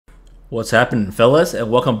What's happening, fellas,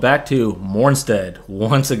 and welcome back to Mornstead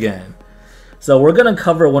once again. So we're gonna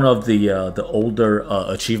cover one of the older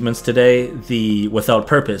achievements today, the Without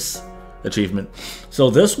Purpose achievement. So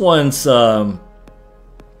this one's based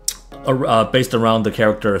around the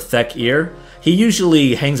character THEHK-IHIR. He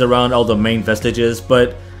usually hangs around all the main vestiges,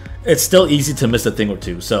 but it's still easy to miss a thing or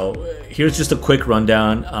two. So here's just a quick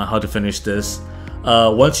rundown on how to finish this.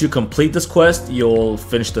 Once you complete this quest, you'll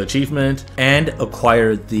finish the achievement and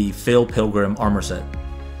acquire the Pilgrim armor set.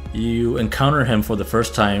 You encounter him for the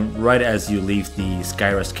first time right as you leave the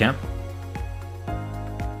Skyrest camp.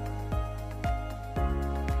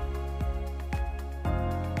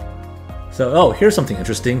 So, here's something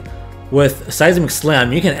interesting. With Seismic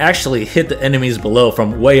Slam, you can actually hit the enemies below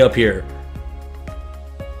from way up here.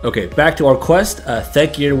 Okay, back to our quest.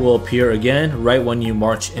 THEHK-IHIR will appear again right when you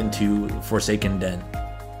march into Forsaken Den.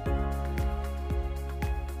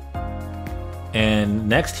 And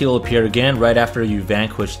next he'll appear again right after you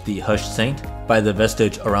vanquish the Hushed Saint by the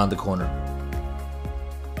vestige around the corner.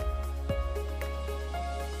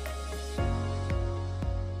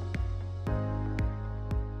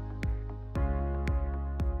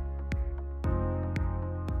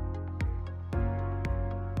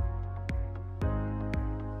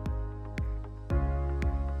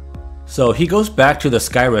 So he goes back to the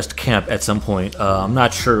Skyrest camp at some point. I'm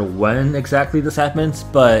not sure when exactly this happens,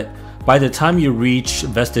 but by the time you reach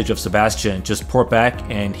Vestige of Sebastian, just port back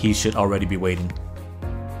and he should already be waiting.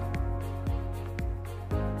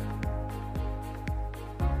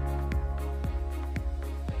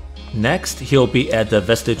 Next, he'll be at the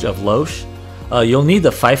Vestige of Loesch. You'll need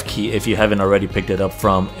the fief key if you haven't already picked it up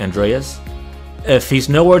from Andreas. If he's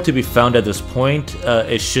nowhere to be found at this point,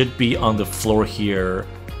 it should be on the floor here,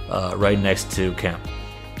 right next to camp.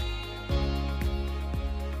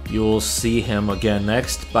 You'll see him again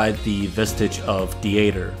next by the vestige of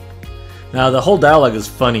THEHK-IHIR. Now the whole dialogue is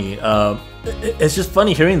funny. It's just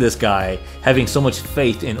funny hearing this guy having so much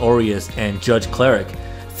faith in Aureus and Judge Cleric,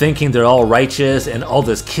 thinking they're all righteous and all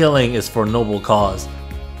this killing is for noble cause.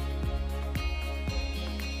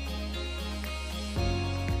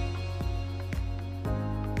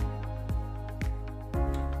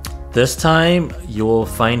 This time, you'll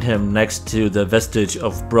find him next to the vestige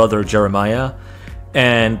of Brother Jeremiah,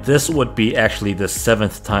 and this would be actually the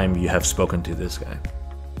 7th time you have spoken to this guy.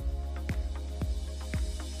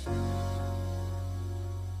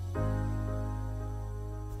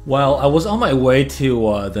 While I was on my way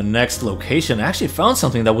to the next location, I actually found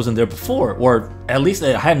something that wasn't there before, or at least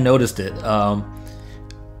I hadn't noticed it.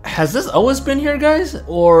 Has this always been here, guys?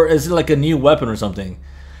 Or is it like a new weapon or something?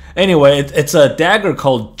 Anyway, it's a dagger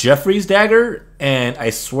called Jeffery's dagger, and I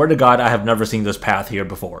swear to God I have never seen this path here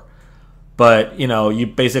before. But, you know, you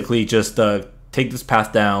basically just take this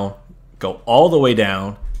path down, go all the way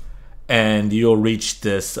down, and you'll reach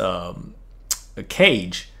this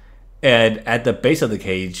cage. And at the base of the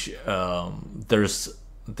cage, there's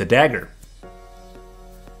the dagger.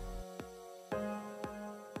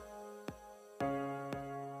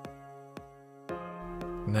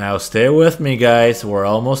 Now stay with me, guys, we're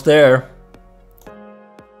almost there.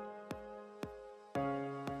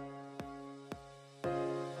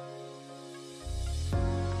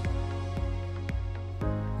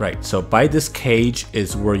 Right, so by this cage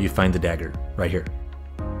is where you find the dagger, right here.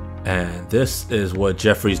 And this is what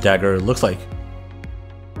Jeffrey's dagger looks like.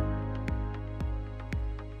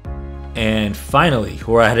 And finally,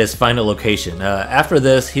 we're at his final location. After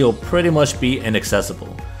this, he'll pretty much be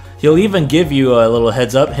inaccessible. He'll even give you a little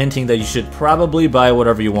heads up, hinting that you should probably buy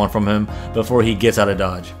whatever you want from him before he gets out of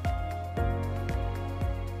dodge.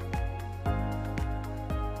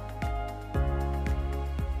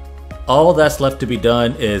 All that's left to be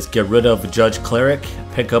done is get rid of Judge Cleric,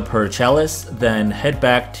 pick up her Chalice, then head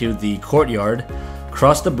back to the courtyard,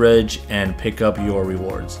 cross the bridge, and pick up your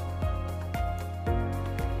rewards.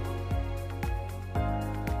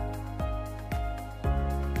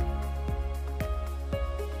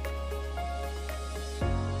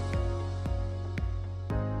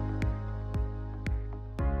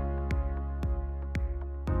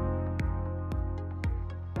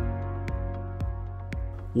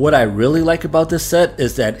 What I really like about this set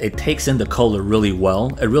is that it takes in the color really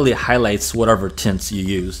well. It really highlights whatever tints you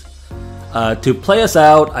use. To play us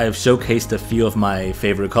out, I've showcased a few of my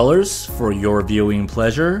favorite colors for your viewing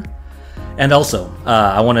pleasure. And also,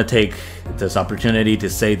 I want to take this opportunity to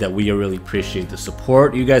say that we really appreciate the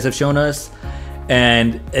support you guys have shown us.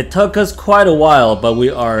 And it took us quite a while, but we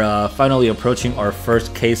are finally approaching our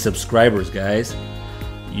first K subscribers, guys.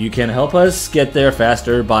 You can help us get there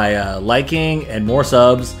faster by liking and more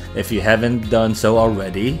subs if you haven't done so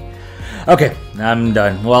already. Okay, I'm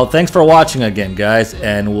done. Well, thanks for watching again, guys,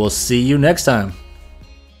 and we'll see you next time.